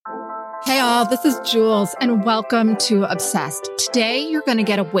y'all. This is Jules, and welcome to Obsessed. Today, you're going to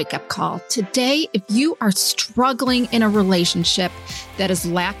get a wake-up call. Today, if you are struggling in a relationship that is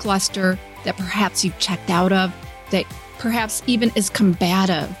lackluster, that perhaps you've checked out of, that perhaps even is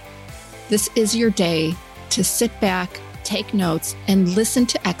combative, this is your day to sit back, take notes, and listen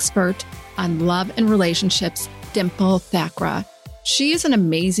to expert on love and relationships, Dimple Thakrar. She is an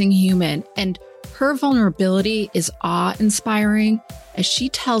amazing human, and her vulnerability is awe-inspiring as she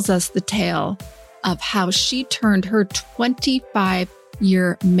tells us the tale of how she turned her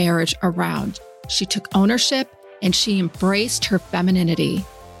 25-year marriage around. She took ownership and she embraced her femininity.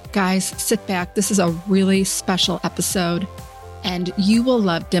 Guys, sit back. This is a really special episode, and you will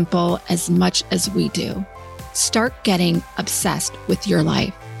love Dimple as much as we do. Start getting obsessed with your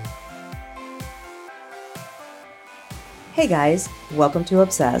life. Hey guys, welcome to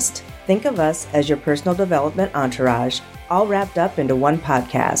Obsessed. Think of us as your personal development entourage, all wrapped up into one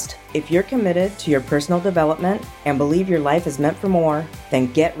podcast. If you're committed to your personal development and believe your life is meant for more,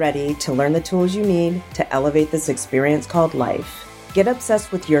 then get ready to learn the tools you need to elevate this experience called life. Get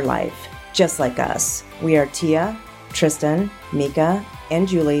obsessed with your life, just like us. We are Tia, Tristan, Mika, and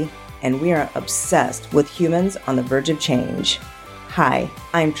Julie, and we are obsessed with humans on the verge of change. Hi,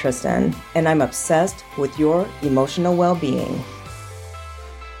 I'm Tristan, and I'm obsessed with your emotional well-being.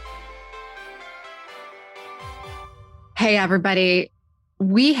 Hey, everybody.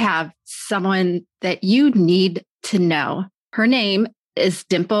 We have someone that you need to know. Her name is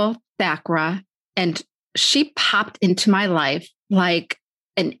Dimple Thakrar, and she popped into my life like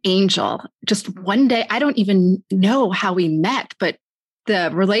an angel. Just one day, I don't even know how we met, but the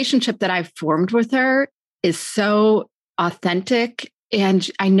relationship that I've formed with her is so authentic, and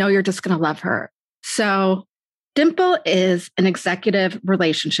I know you're just going to love her. So Dimple is an executive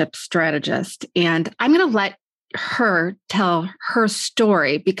relationship strategist, and I'm going to let her tell her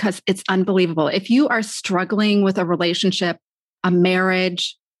story because it's unbelievable. If you are struggling with a relationship, a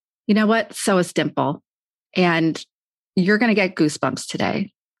marriage, you know what? So is Dimple. And you're going to get goosebumps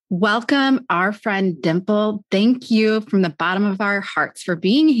today. Welcome, our friend Dimple. Thank you from the bottom of our hearts for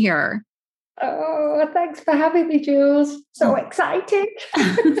being here. Oh, thanks for having me, Jules. So excited.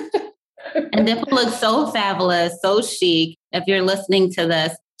 And Dimple looks so fabulous, so chic. If you're listening to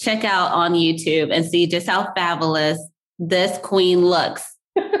this, check out on YouTube and see just how fabulous this queen looks.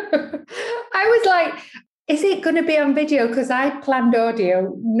 I was like, is it going to be on video? Because I planned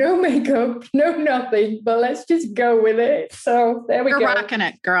audio, no makeup, no nothing, but let's just go with it. So there we go. You're rocking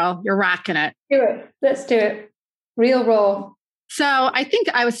it, girl. You're rocking it. Do it. Let's do it. Real raw. So I think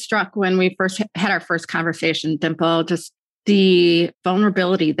I was struck when we first had our first conversation, Dimple, just the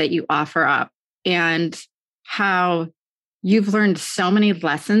vulnerability that you offer up and how you've learned so many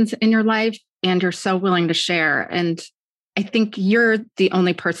lessons in your life and you're so willing to share. And I think you're the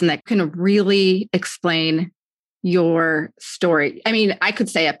only person that can really explain your story. I mean, I could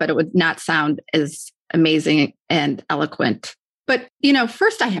say it, but it would not sound as amazing and eloquent. But,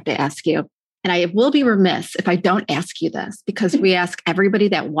 first I have to ask you, and I will be remiss if I don't ask you this, because we ask everybody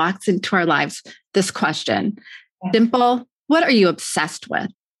that walks into our lives this question. Yeah. Dimple, what are you obsessed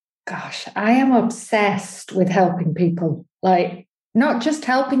with? Gosh, I am obsessed with helping people. Like, not just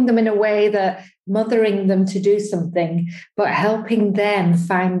helping them in a way that mothering them to do something, but helping them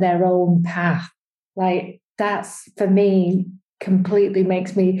find their own path. Like, that's for me completely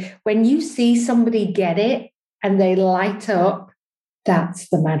makes me, when you see somebody get it and they light up, that's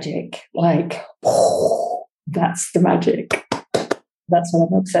the magic. Like, that's the magic. That's what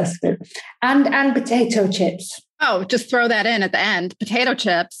I'm obsessed with. And potato chips. Oh, just throw that in at the end. Potato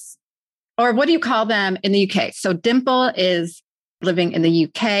chips. Or what do you call them in the UK? So Dimple is living in the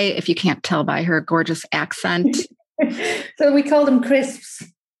UK, if you can't tell by her gorgeous accent. So we call them crisps.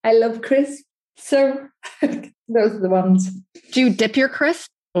 I love crisps. So those are the ones. Do you dip your crisps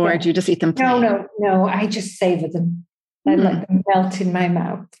or do you just eat them plain? No. I just savor them. I let them melt in my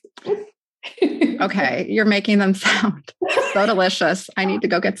mouth. Okay. You're making them sound so delicious. I need to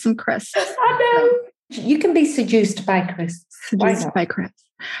go get some crisps. I know. You can be seduced by crisps. Seduced by crisps.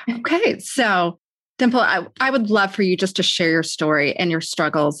 Okay. So Dimple, I would love for you just to share your story and your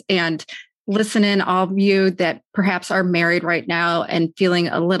struggles and listen in, all of you that perhaps are married right now and feeling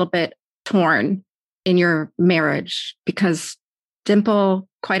a little bit torn in your marriage, because Dimple,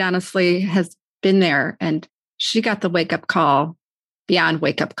 quite honestly, has been there and she got the wake-up call beyond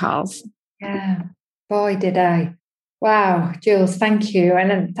wake-up calls. Yeah. Boy, did I. Wow, Jules, thank you.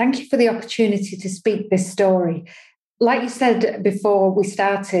 And thank you for the opportunity to speak this story. Like you said before we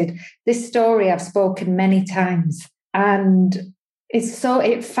started, this story I've spoken many times. And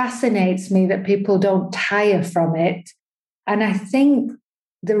it fascinates me that people don't tire from it. And I think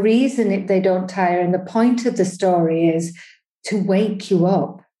the reason they don't tire, and the point of the story is to wake you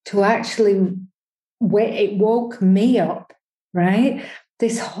up, to actually it woke me up, right?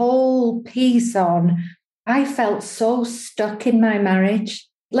 This whole piece on, I felt so stuck in my marriage.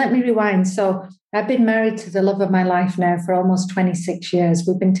 Let me rewind. So I've been married to the love of my life now for almost 26 years.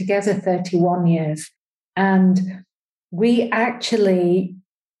 We've been together 31 years. And we actually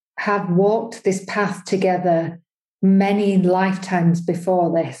have walked this path together many lifetimes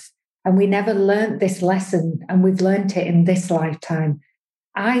before this. And we never learnt this lesson. And we've learnt it in this lifetime.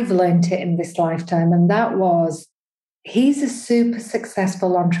 I've learnt it in this lifetime. And that was, he's a super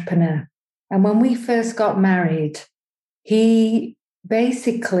successful entrepreneur. And when we first got married, he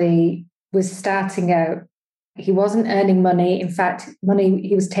basically was starting out. He wasn't earning money. In fact,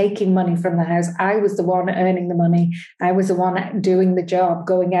 he was taking money from the house. I was the one earning the money. I was the one doing the job,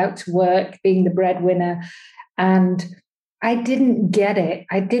 going out to work, being the breadwinner. And I didn't get it.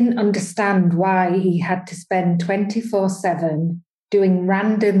 I didn't understand why he had to spend 24/7 doing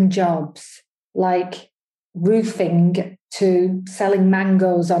random jobs like roofing to selling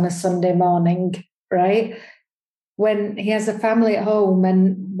mangoes on a Sunday morning, right? When he has a family at home,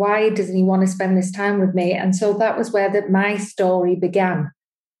 and why doesn't he want to spend this time with me? And so that was where my story began.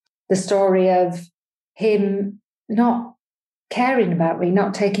 The story of him not caring about me,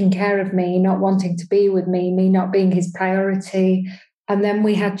 not taking care of me, not wanting to be with me not being his priority. And then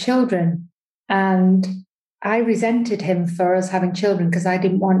we had children. And I resented him for us having children because I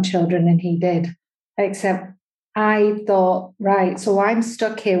didn't want children and he did. Except I thought, right, so I'm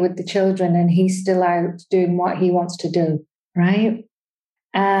stuck here with the children and he's still out doing what he wants to do, right?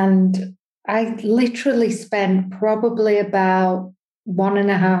 And I literally spent probably about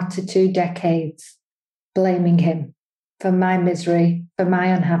 1.5 to 2 decades blaming him for my misery, for my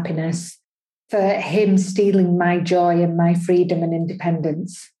unhappiness, for him stealing my joy and my freedom and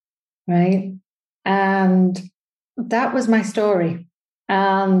independence, right? And that was my story.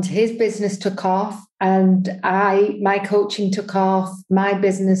 And his business took off, and my coaching took off. My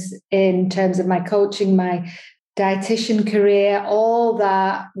business in terms of my coaching, my dietitian career, all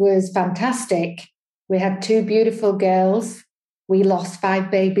that was fantastic. We had 2 beautiful girls. We lost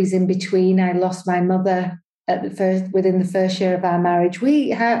 5 babies in between. I lost my mother within the first year of our marriage.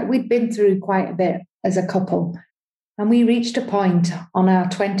 We'd been through quite a bit as a couple. And we reached a point on our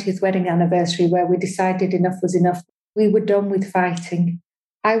 20th wedding anniversary where we decided enough was enough. We were done with fighting.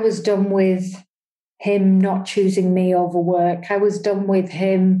 I was done with him not choosing me over work. I was done with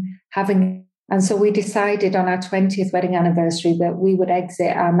him having... And so we decided on our 20th wedding anniversary that we would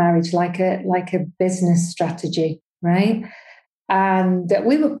exit our marriage like a business strategy, right? And that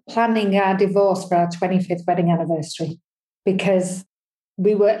we were planning our divorce for our 25th wedding anniversary because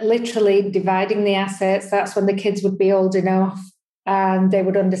we were literally dividing the assets. That's when the kids would be old enough and they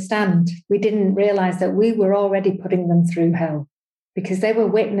would understand. We didn't realize that we were already putting them through hell because they were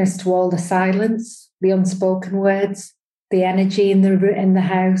witness to all the silence, the unspoken words, the energy in the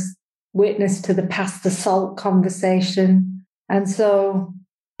house, witness to the pass the salt conversation. And so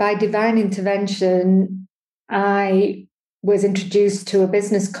by divine intervention, I was introduced to a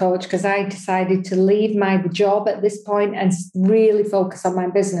business coach because I decided to leave my job at this point and really focus on my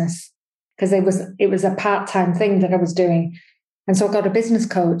business because it was a part-time thing that I was doing. And so I got a business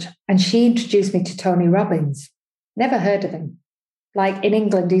coach and she introduced me to Tony Robbins. Never heard of him. Like in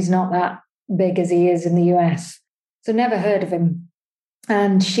England, he's not that big as he is in the US. So never heard of him.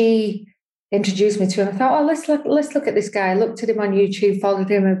 And she introduced me to him. I thought, let's look at this guy. I looked at him on YouTube, followed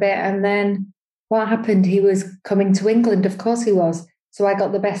him a bit, and then what happened? He was coming to England. Of course he was. So I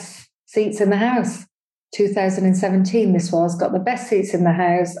got the best seats in the house. 2017 this was, got the best seats in the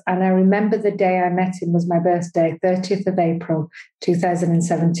house. And I remember the day I met him was my birthday, 30th of April,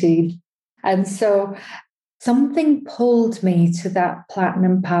 2017. And so something pulled me to that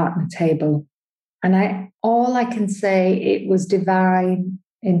platinum partner table. And all I can say, it was divine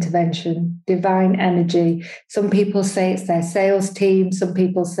intervention, divine energy. Some people say it's their sales team. Some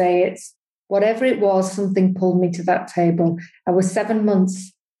people say it's whatever it was, something pulled me to that table. I was 7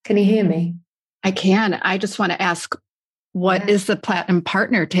 months. Can you hear me? I can. I just want to ask, what is the Platinum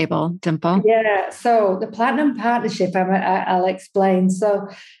Partner Table, Dimple? Yeah. So the Platinum Partnership, I'll explain. So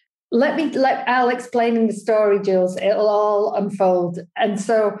I'll explain in the story, Jules. It'll all unfold. And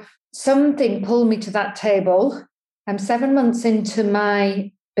so something pulled me to that table. I'm 7 months into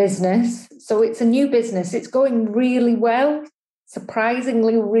my business. So it's a new business. It's going really well.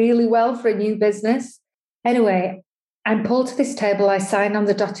 Surprisingly really well for a new business. Anyway, I'm pulled to this table. I sign on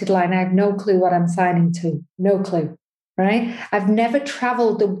the dotted line. I have no clue what I'm signing to. No clue, right? I've never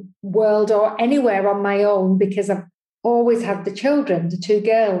traveled the world or anywhere on my own because always have the children, the two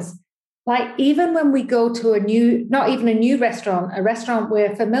girls. Like even when we go to not even a new restaurant, a restaurant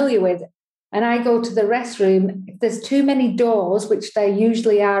we're familiar with, and I go to the restroom, if there's too many doors, which there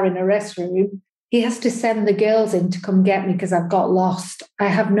usually are in a restroom, he has to send the girls in to come get me because I've got lost. I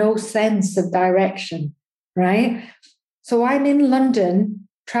have no sense of direction, right? So I'm in London,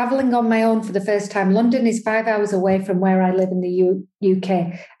 traveling on my own for the first time. London is 5 hours away from where I live in the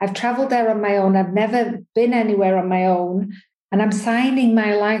UK. I've traveled there on my own. I've never been anywhere on my own. And I'm signing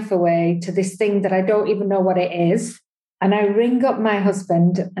my life away to this thing that I don't even know what it is. And I ring up my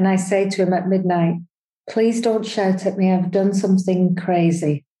husband and I say to him at midnight, please don't shout at me. I've done something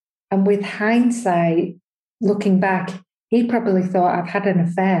crazy. And with hindsight, looking back, he probably thought I've had an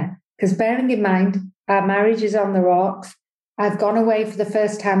affair. Because bearing in mind, our marriage is on the rocks. I've gone away for the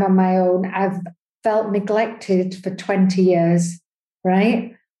first time on my own. I've felt neglected for 20 years,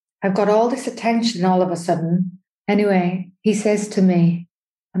 right? I've got all this attention all of a sudden. Anyway, he says to me,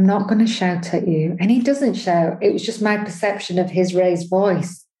 I'm not going to shout at you. And he doesn't shout. It was just my perception of his raised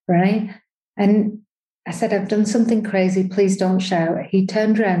voice, right? And I said, I've done something crazy. Please don't shout. He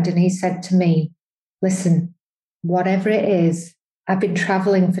turned around and he said to me, listen, whatever it is, I've been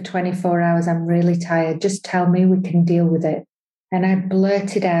traveling for 24 hours. I'm really tired. Just tell me, we can deal with it. And I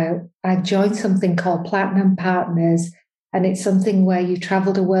blurted out, I've joined something called Platinum Partners. And it's something where you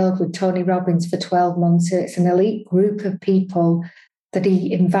travel the world with Tony Robbins for 12 months. So it's an elite group of people that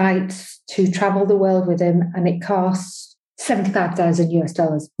he invites to travel the world with him. And it costs 75,000 US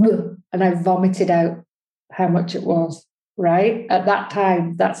dollars. And I vomited out how much it was, right? At that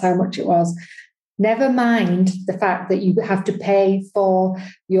time, that's how much it was. Never mind the fact that you have to pay for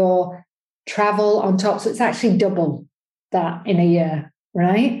your travel on top. So it's actually double that in a year,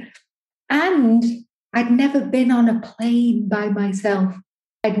 right? And I'd never been on a plane by myself.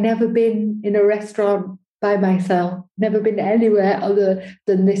 I'd never been in a restaurant by myself, never been anywhere other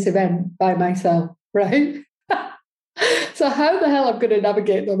than this event by myself, right? So how the hell I'm going to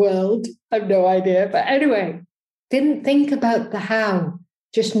navigate the world? I've no idea. But anyway, didn't think about the how,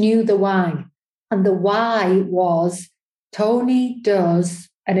 just knew the why. And the why was Tony does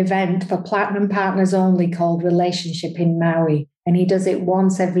an event for Platinum Partners only called Relationship in Maui. And he does it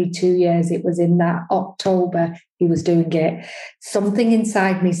once every 2 years. It was in that October he was doing it. Something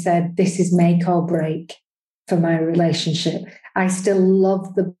inside me said, this is make or break for my relationship. I still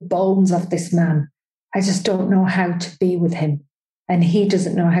love the bones of this man. I just don't know how to be with him. And he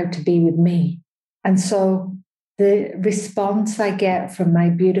doesn't know how to be with me. And so the response I get from my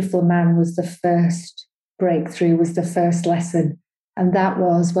beautiful man was the first breakthrough, was the first lesson. And that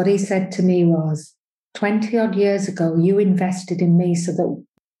was what he said to me was, 20 odd years ago, you invested in me so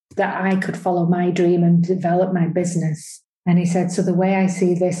that I could follow my dream and develop my business. And he said, so the way I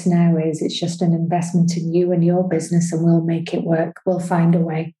see this now is it's just an investment in you and your business, and we'll make it work. We'll find a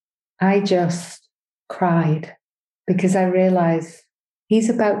way. I just cried because I realized he's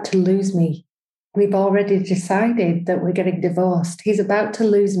about to lose me. We've already decided that we're getting divorced. He's about to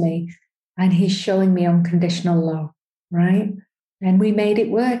lose me, and he's showing me unconditional love, right? And we made it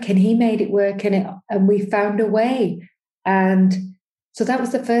work, and he made it work, and we found a way. And so that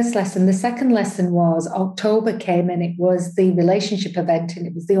was the first lesson. The second lesson was October came, and it was the relationship event, and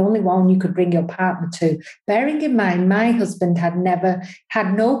it was the only one you could bring your partner to. Bearing in mind, my husband had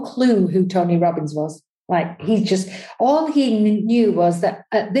no clue who Tony Robbins was. Like all he knew was that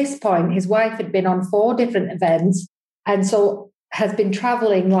at this point, his wife had been on 4 different events. And so has been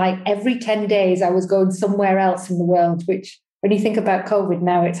traveling like every 10 days. I was going somewhere else in the world, which when you think about COVID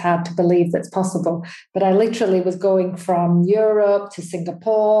now, it's hard to believe that's possible. But I literally was going from Europe to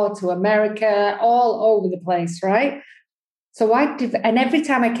Singapore to America, all over the place, right? So and every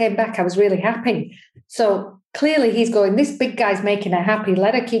time I came back, I was really happy. So clearly he's going, this big guy's making her happy.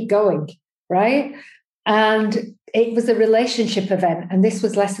 Let her keep going, right? And it was a relationship event. And this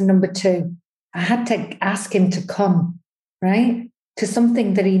was lesson number 2. I had to ask him to come, right? To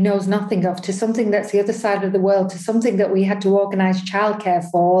something that he knows nothing of, to something that's the other side of the world, to something that we had to organize childcare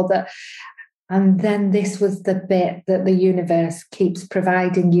for. And then this was the bit that the universe keeps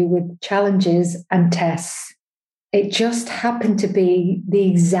providing you with challenges and tests. It just happened to be the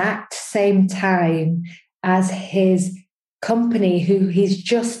exact same time as his company, who he's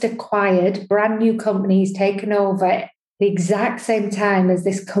just acquired, brand new company, he's taken over, the exact same time as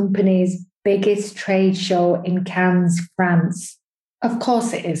this company's biggest trade show in Cannes, France. Of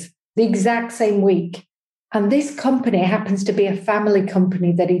course it is. The exact same week. And this company happens to be a family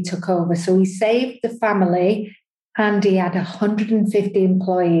company that he took over. So he saved the family and he had 150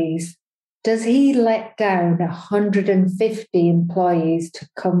 employees. Does he let down 150 employees to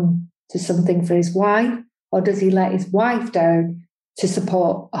come to something for his wife? Or does he let his wife down to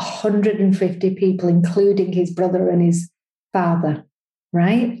support 150 people, including his brother and his father,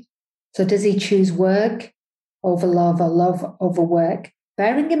 right? So does he choose work over love or love over work?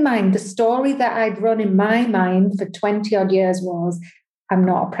 Bearing in mind, the story that I'd run in my mind for 20 odd years was, I'm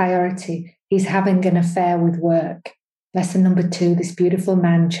not a priority. He's having an affair with work. Lesson number 2, this beautiful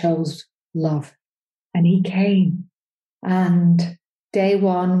man chose love. And he came. And day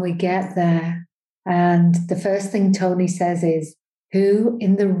 1, we get there. And the first thing Tony says is, who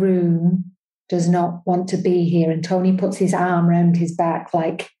in the room does not want to be here? And Tony puts his arm around his back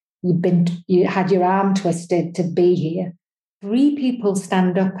like you had your arm twisted to be here. 3 people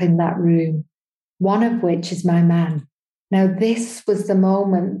stand up in that room, one of which is my man. Now, this was the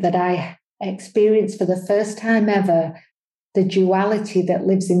moment that I experienced for the first time ever the duality that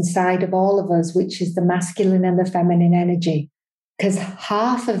lives inside of all of us, which is the masculine and the feminine energy. Because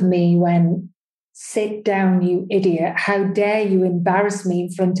half of me went, sit down, you idiot. How dare you embarrass me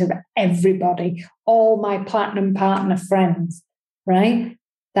in front of everybody, all my platinum partner friends, right?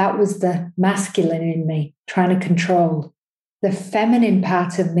 That was the masculine in me trying to control. The feminine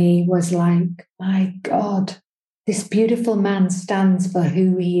part of me was like, my God, this beautiful man stands for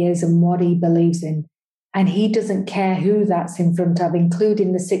who he is and what he believes in. And he doesn't care who that's in front of,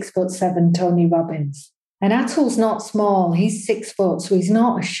 including the 6'7" Tony Robbins. And Atul's not small. He's 6 foot, so he's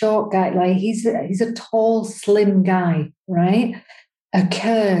not a short guy. Like he's a tall, slim guy, right?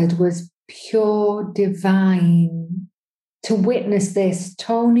 Occurred was pure divine. To witness this,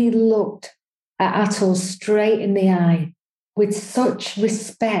 Tony looked at Atul straight in the eye with such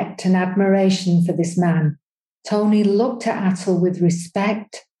respect and admiration for this man. Tony looked at Atul with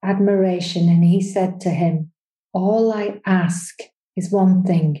respect, admiration, and he said to him, all I ask is one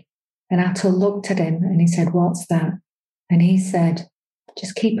thing. And Atul looked at him and he said, what's that? And he said,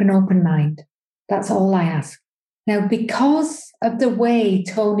 just keep an open mind. That's all I ask. Now, because of the way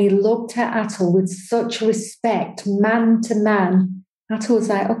Tony looked at Atul with such respect, man to man, Atul was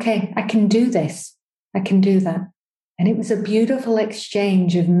like, okay, I can do this. I can do that. And it was a beautiful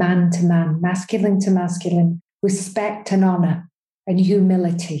exchange of man to man, masculine to masculine, respect and honor and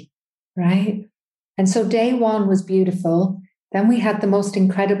humility, right? And so day 1 was beautiful. Then we had the most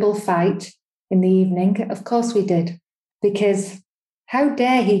incredible fight in the evening. Of course we did, because how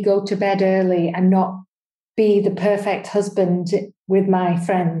dare he go to bed early and not be the perfect husband with my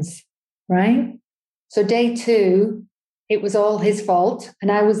friends, right? So day 2, it was all his fault,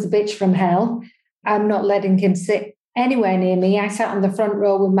 and I was the bitch from hell. I'm not letting him sit anywhere near me. I sat on the front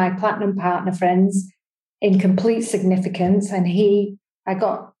row with my platinum partner friends in complete significance, and I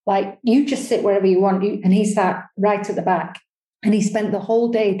got like, you just sit wherever you want, and he sat right at the back. And he spent the whole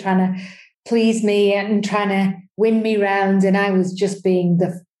day trying to please me and trying to win me round. And I was just being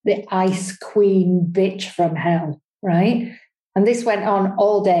the ice queen bitch from hell, right? And this went on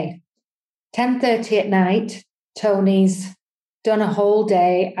all day. 10:30 at night, Tony's done a whole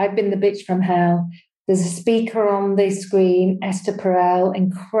day. I've been the bitch from hell. There's a speaker on the screen, Esther Perel,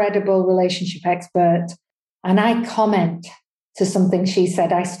 incredible relationship expert. And I comment to something she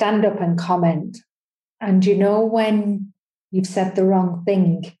said. I stand up and comment. And you know when you've said the wrong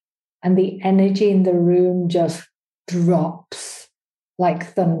thing and the energy in the room just drops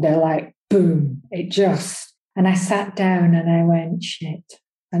like thunder, like boom, and I sat down and I went, shit.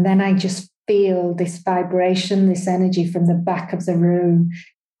 And then I just feel this vibration, this energy from the back of the room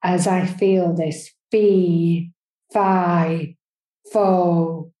as I feel this fee, fi,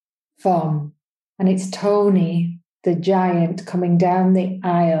 fo, fum. And it's Tony, the giant, coming down the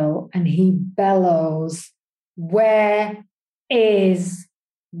aisle, and he bellows, where is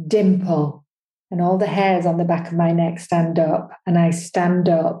Dimple? And all the hairs on the back of my neck stand up, and I stand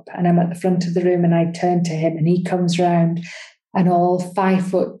up and I'm at the front of the room and I turn to him and he comes round, and all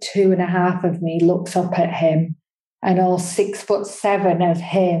 5'2.5" of me looks up at him, and all 6'7" of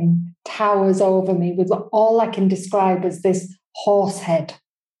him towers over me with all I can describe as this horse head,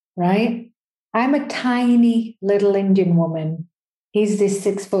 right? I'm a tiny little Indian woman. He's this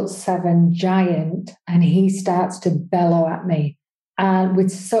 6'7" giant, and he starts to bellow at me. And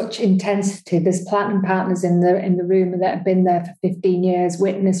with such intensity, there's platinum partners in the room that have been there for 15 years,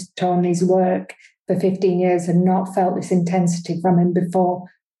 witnessed Tony's work for 15 years and not felt this intensity from him before.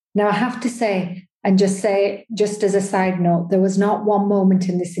 Now, I have to say, and just as a side note, there was not one moment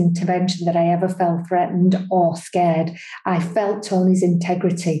in this intervention that I ever felt threatened or scared. I felt Tony's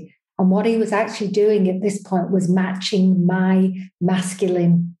integrity. And what he was actually doing at this point was matching my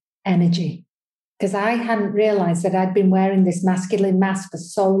masculine energy. Because I hadn't realized that I'd been wearing this masculine mask for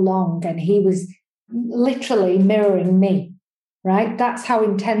so long, and he was literally mirroring me, right? That's how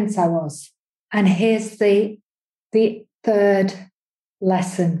intense I was. And here's the third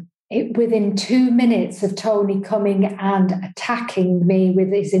lesson. Within 2 minutes of Tony coming and attacking me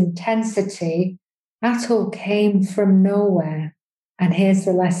with his intensity, Atul came from nowhere. And here's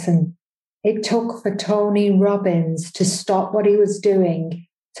the lesson. It took for Tony Robbins to stop what he was doing,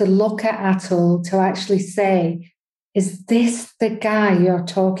 to look at Atul, to actually say, is this the guy you're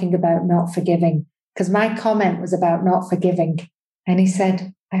talking about not forgiving? Because my comment was about not forgiving. And he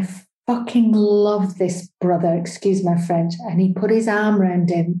said, I fucking love this brother, excuse my French. And he put his arm around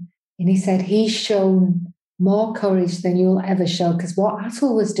him and he said, he's shown more courage than you'll ever show. Because what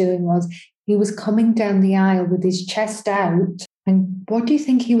Atul was doing was he was coming down the aisle with his chest out. And what do you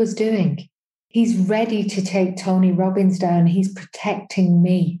think he was doing? He's ready to take Tony Robbins down. He's protecting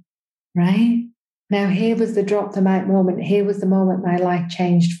me, right? Now, here was the drop the mic moment. Here was the moment my life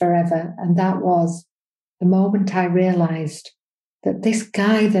changed forever. And that was the moment I realized that this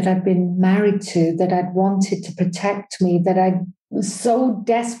guy that I'd been married to, that I'd wanted to protect me, that I was so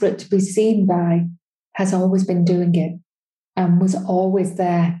desperate to be seen by, has always been doing it and was always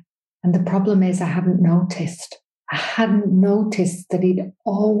there. And the problem is I hadn't noticed. I hadn't noticed that he'd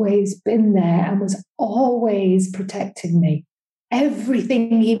always been there and was always protecting me.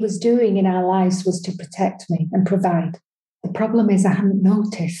 Everything he was doing in our lives was to protect me and provide. The problem is I hadn't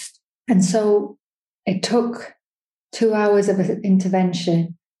noticed. And so it took 2 hours of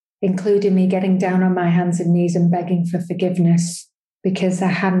intervention, including me getting down on my hands and knees and begging for forgiveness, because I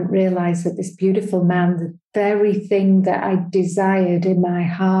hadn't realized that this beautiful man, the very thing that I desired in my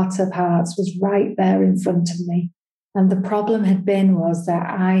heart of hearts, was right there in front of me. And the problem was that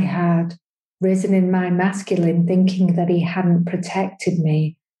I had risen in my masculine, thinking that he hadn't protected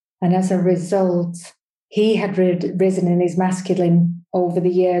me. And as a result, he had risen in his masculine over the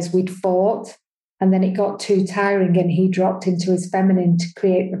years. We'd fought, and then it got too tiring, and he dropped into his feminine to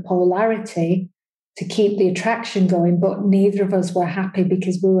create the polarity, to keep the attraction going. But neither of us were happy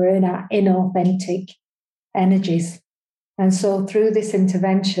because we were in our inauthentic energies. And so through this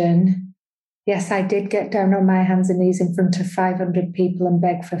intervention, yes, I did get down on my hands and knees in front of 500 people and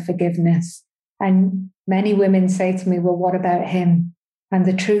beg for forgiveness. And many women say to me, well, what about him? And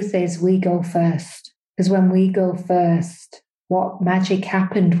the truth is, we go first. Because when we go first, what magic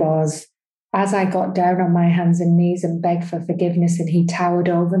happened was, as I got down on my hands and knees and begged for forgiveness and he towered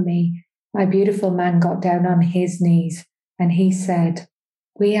over me, my beautiful man got down on his knees and he said,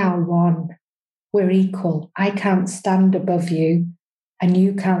 we are one. We're equal. I can't stand above you and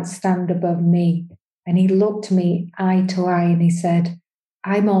you can't stand above me. And he looked me eye to eye and he said,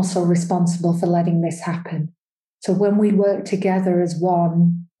 I'm also responsible for letting this happen. So when we work together as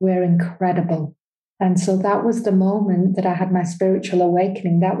one, we're incredible. And so that was the moment that I had my spiritual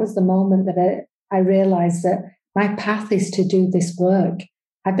awakening. That was the moment that I realized that my path is to do this work.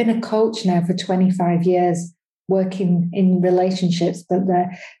 I've been a coach now for 25 years, working in relationships, but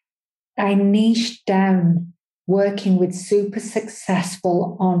I niched down working with super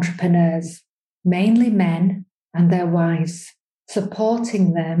successful entrepreneurs, mainly men and their wives,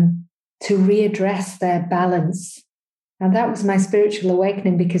 supporting them to readdress their balance. And that was my spiritual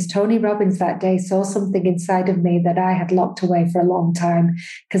awakening, because Tony Robbins that day saw something inside of me that I had locked away for a long time,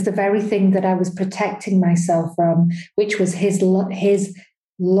 because the very thing that I was protecting myself from, which was his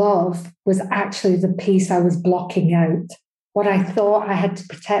love, was actually the piece I was blocking out. What I thought I had to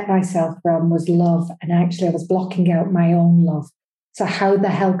protect myself from was love, and actually I was blocking out my own love. So how the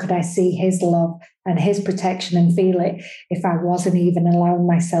hell could I see his love and his protection and feel it if I wasn't even allowing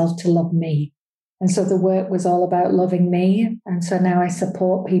myself to love me? And so the work was all about loving me. And so now I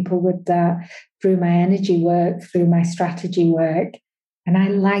support people with that through my energy work, through my strategy work. And I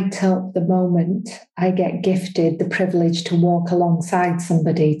light up the moment I get gifted the privilege to walk alongside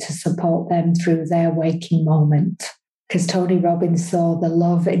somebody to support them through their waking moment. Because Tony Robbins saw the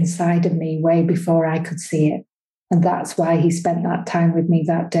love inside of me way before I could see it. And that's why he spent that time with me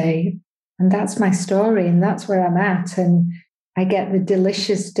that day. And that's my story, and that's where I'm at. And I get the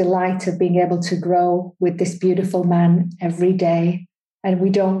delicious delight of being able to grow with this beautiful man every day. And we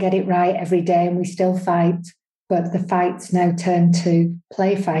don't get it right every day, and we still fight. But the fights now turn to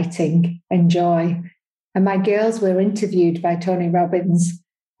play fighting and joy. And my girls were interviewed by Tony Robbins,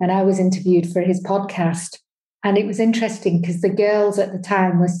 and I was interviewed for his podcast. And it was interesting because the girls at the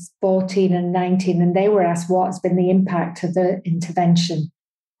time was 14 and 19, and they were asked what's been the impact of the intervention.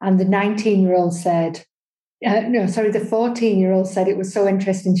 And the 19-year-old said, the 14-year-old said it was so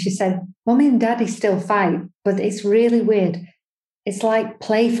interesting. She said, Mommy and Daddy still fight, but it's really weird. It's like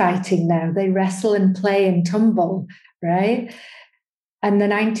play fighting now. They wrestle and play and tumble, right? And the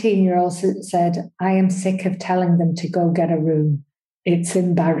 19-year-old said, I am sick of telling them to go get a room. it's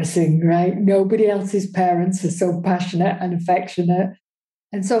embarrassing, right? Nobody else's parents are so passionate and affectionate.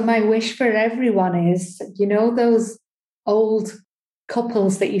 And so my wish for everyone is, those old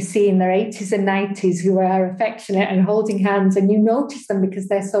couples that you see in their 80s and 90s who are affectionate and holding hands, and you notice them because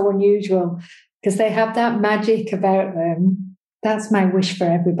they're so unusual, because they have that magic about them. That's my wish for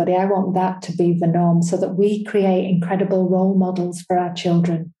everybody. I want that to be the norm so that we create incredible role models for our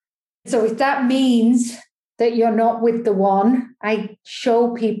children. So if that means that you're not with the one, I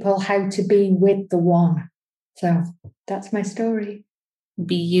show people how to be with the one. So that's my story.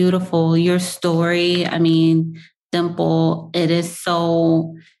 Beautiful. Your story, Dimple, it is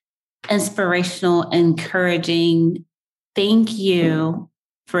so inspirational, encouraging. Thank you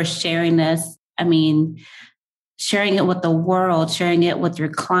for sharing this. Sharing it with the world, sharing it with your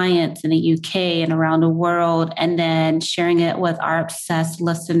clients in the UK and around the world, and then sharing it with our obsessed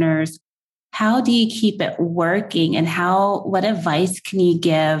listeners. How do you keep it working, and what advice can you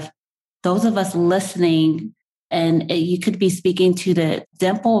give those of us listening? And you could be speaking to the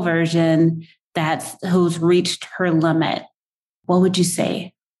Dimple version who's reached her limit. What would you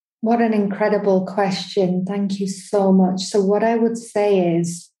say? What an incredible question. Thank you so much. So what I would say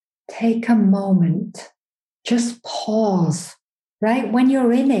is take a moment. Just pause, right? When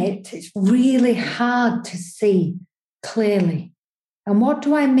you're in it, it's really hard to see clearly. And what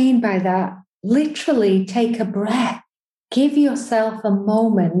do I mean by that? Literally take a breath. Give yourself a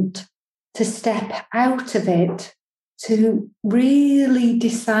moment to step out of it, to really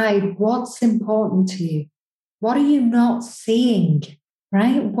decide what's important to you. What are you not seeing,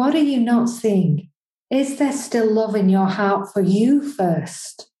 right? What are you not seeing? Is there still love in your heart for you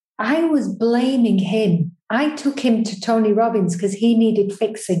first? I was blaming him. I took him to Tony Robbins because he needed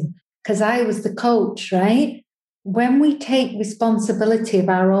fixing, because I was the coach, right? When we take responsibility of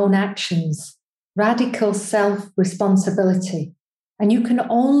our own actions, radical self-responsibility, and you can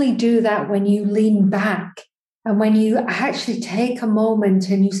only do that when you lean back and when you actually take a moment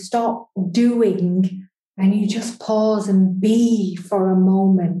and you stop doing and you just pause and be for a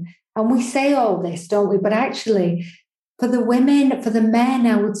moment. And we say all this, don't we? But actually, for the women, for the men,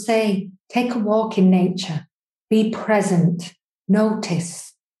 I would say, take a walk in nature, be present,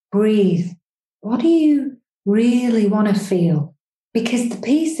 notice, breathe. What do you really want to feel? Because the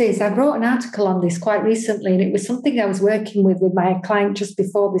piece is, I wrote an article on this quite recently, and it was something I was working with my client just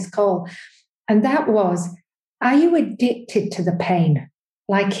before this call. And that was, are you addicted to the pain?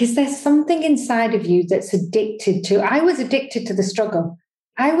 Like, is there something inside of you that's addicted to? I was addicted to the struggle.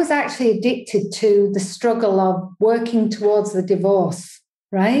 I was actually addicted to the struggle of working towards the divorce,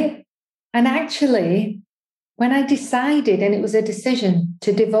 right? And actually, when I decided, and it was a decision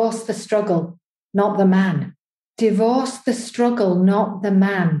to divorce the struggle, not the man, divorce the struggle, not the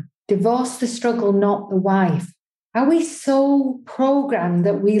man, divorce the struggle, not the wife. Are we so programmed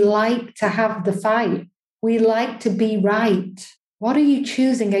that we like to have the fight? We like to be right. What are you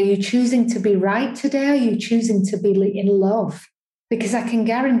choosing? Are you choosing to be right today? Or are you choosing to be in love? Because I can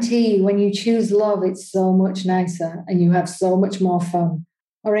guarantee you, when you choose love, it's so much nicer and you have so much more fun.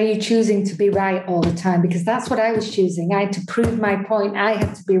 Or are you choosing to be right all the time? Because that's what I was choosing. I had to prove my point. I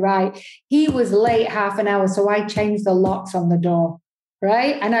had to be right. He was late half an hour, so I changed the locks on the door,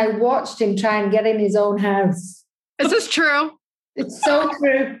 right? And I watched him try and get in his own house. Is this true? It's so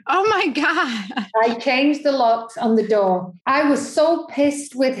true. Oh my God. I changed the locks on the door. I was so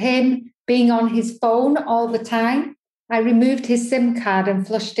pissed with him being on his phone all the time. I removed his SIM card and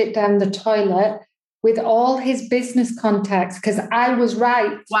flushed it down the toilet with all his business contacts because I was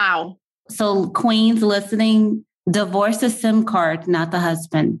right. Wow. So queens listening, divorce the SIM card, not the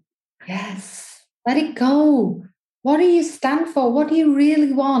husband. Yes. Let it go. What do you stand for? What do you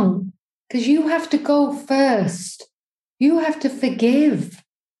really want? Because you have to go first. You have to forgive.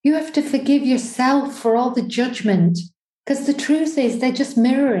 You have to forgive yourself for all the judgment. Because the truth is, they're just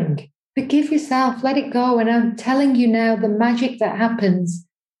mirroring. Forgive yourself, let it go. And I'm telling you now, the magic that happens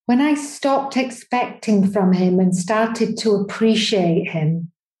when I stopped expecting from him and started to appreciate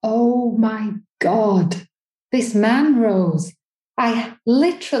him. Oh my God, this man rose. I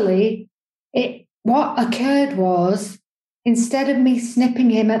literally, what occurred was, instead of me snipping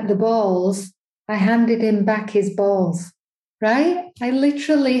him at the balls, I handed him back his balls, right? I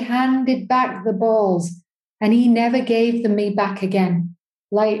literally handed back the balls and he never gave them me back again.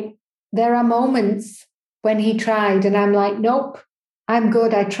 Like, there are moments when he tried and I'm like, nope, I'm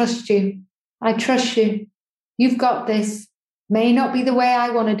good. I trust you. I trust you. You've got this. May not be the way I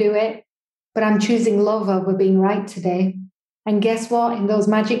want to do it, but I'm choosing love over being right today. And guess what? In those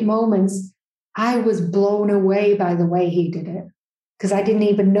magic moments, I was blown away by the way he did it because I didn't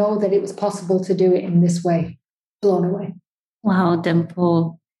even know that it was possible to do it in this way. Blown away. Wow,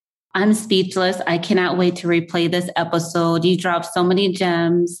 Dimple. I'm speechless. I cannot wait to replay this episode. You dropped so many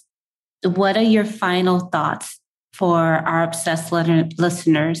gems. What are your final thoughts for our obsessed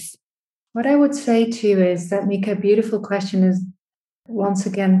listeners? What I would say to you is that, Mika, beautiful question is, once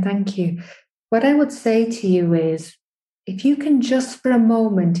again, thank you. What I would say to you is, if you can just for a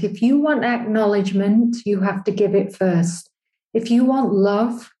moment, if you want acknowledgement, you have to give it first. If you want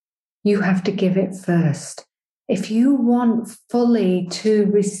love, you have to give it first. If you want fully to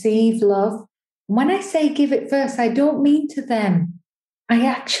receive love, when I say give it first, I don't mean to them. I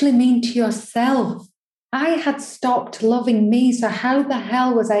actually mean to yourself. I had stopped loving me, so how the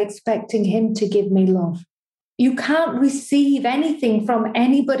hell was I expecting him to give me love? You can't receive anything from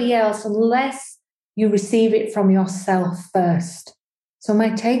anybody else unless you receive it from yourself first. So my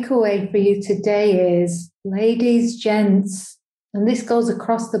takeaway for you today is, ladies, gents, and this goes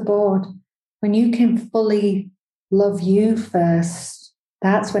across the board, when you can fully love you first,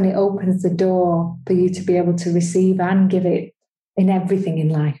 that's when it opens the door for you to be able to receive and give it in everything in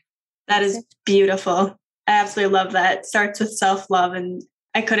life. That is beautiful. I absolutely love that. It starts with self-love, and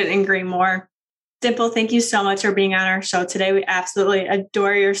I couldn't agree more. Dimple, thank you so much for being on our show today. We absolutely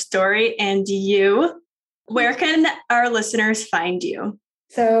adore your story and you. Where can our listeners find you?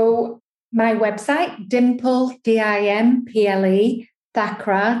 So my website, Dimple, Dimple,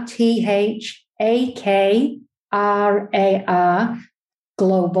 Thakrar, Thakrar,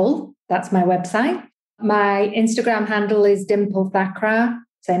 Global. That's my website. My Instagram handle is Dimple Thakrar.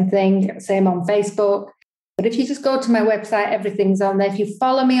 Same thing, same on Facebook. But if you just go to my website, everything's on there. If you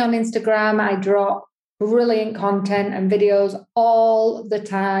follow me on Instagram, I drop brilliant content and videos all the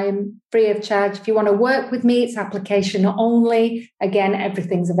time, free of charge. If you want to work with me, it's application only. Again,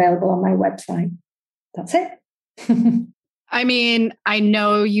 everything's available on my website. That's it. I mean, I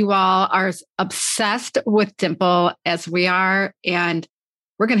know you all are as obsessed with Dimple as we are, and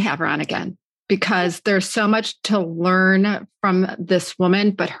we're going to have her on again because there's so much to learn from this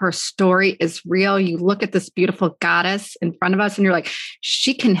woman, but her story is real. You look at this beautiful goddess in front of us and you're like,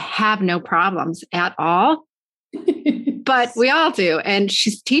 she can have no problems at all. But we all do. And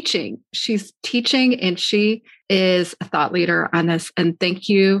she's teaching and she is a thought leader on this. And thank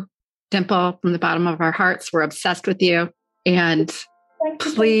you, Dimple, from the bottom of our hearts. We're obsessed with you. And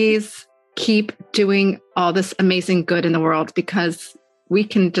please keep doing all this amazing good in the world, because we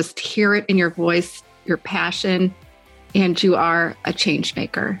can just hear it in your voice, your passion, and you are a change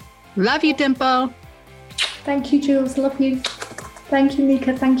maker. Love you, Dimple. Thank you, Jules. Love you. Thank you,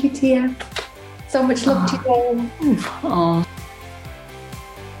 Mika. Thank you, Tia. So much love to you all. Oh.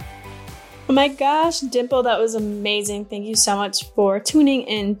 Oh my gosh, Dimple, that was amazing. Thank you so much for tuning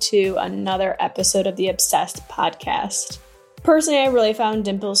in to another episode of the Obsessed podcast. Personally, I really found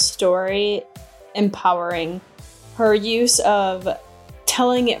Dimple's story empowering. Her use of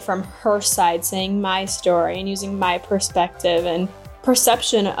telling it from her side, saying my story and using my perspective and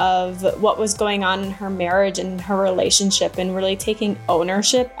perception of what was going on in her marriage and her relationship, and really taking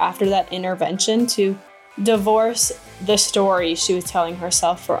ownership after that intervention to divorce the story she was telling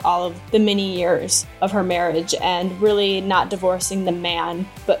herself for all of the many years of her marriage, and really not divorcing the man,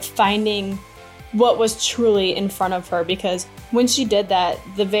 but finding what was truly in front of her. Because when she did that,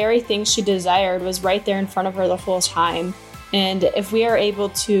 the very thing she desired was right there in front of her the whole time. And if we are able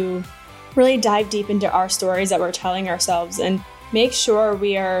to really dive deep into our stories that we're telling ourselves and make sure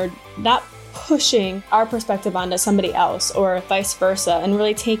we are not pushing our perspective onto somebody else or vice versa, and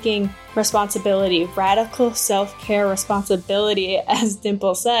really taking responsibility, radical self-care responsibility, as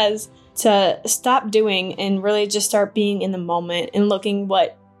Dimple says, to stop doing and really just start being in the moment and looking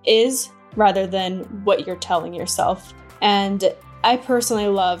what is rather than what you're telling yourself. And I personally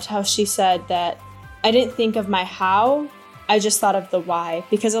loved how she said that I didn't think of my how, I just thought of the why,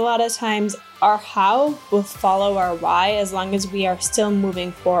 because a lot of times our how will follow our why as long as we are still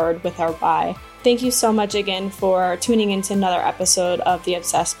moving forward with our why. Thank you so much again for tuning into another episode of the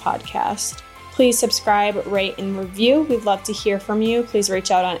Obsessed podcast. Please subscribe, rate, and review. We'd love to hear from you. Please reach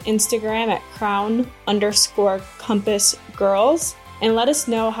out on Instagram at crown_compass girls and let us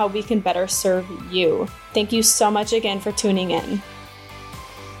know how we can better serve you. Thank you so much again for tuning in.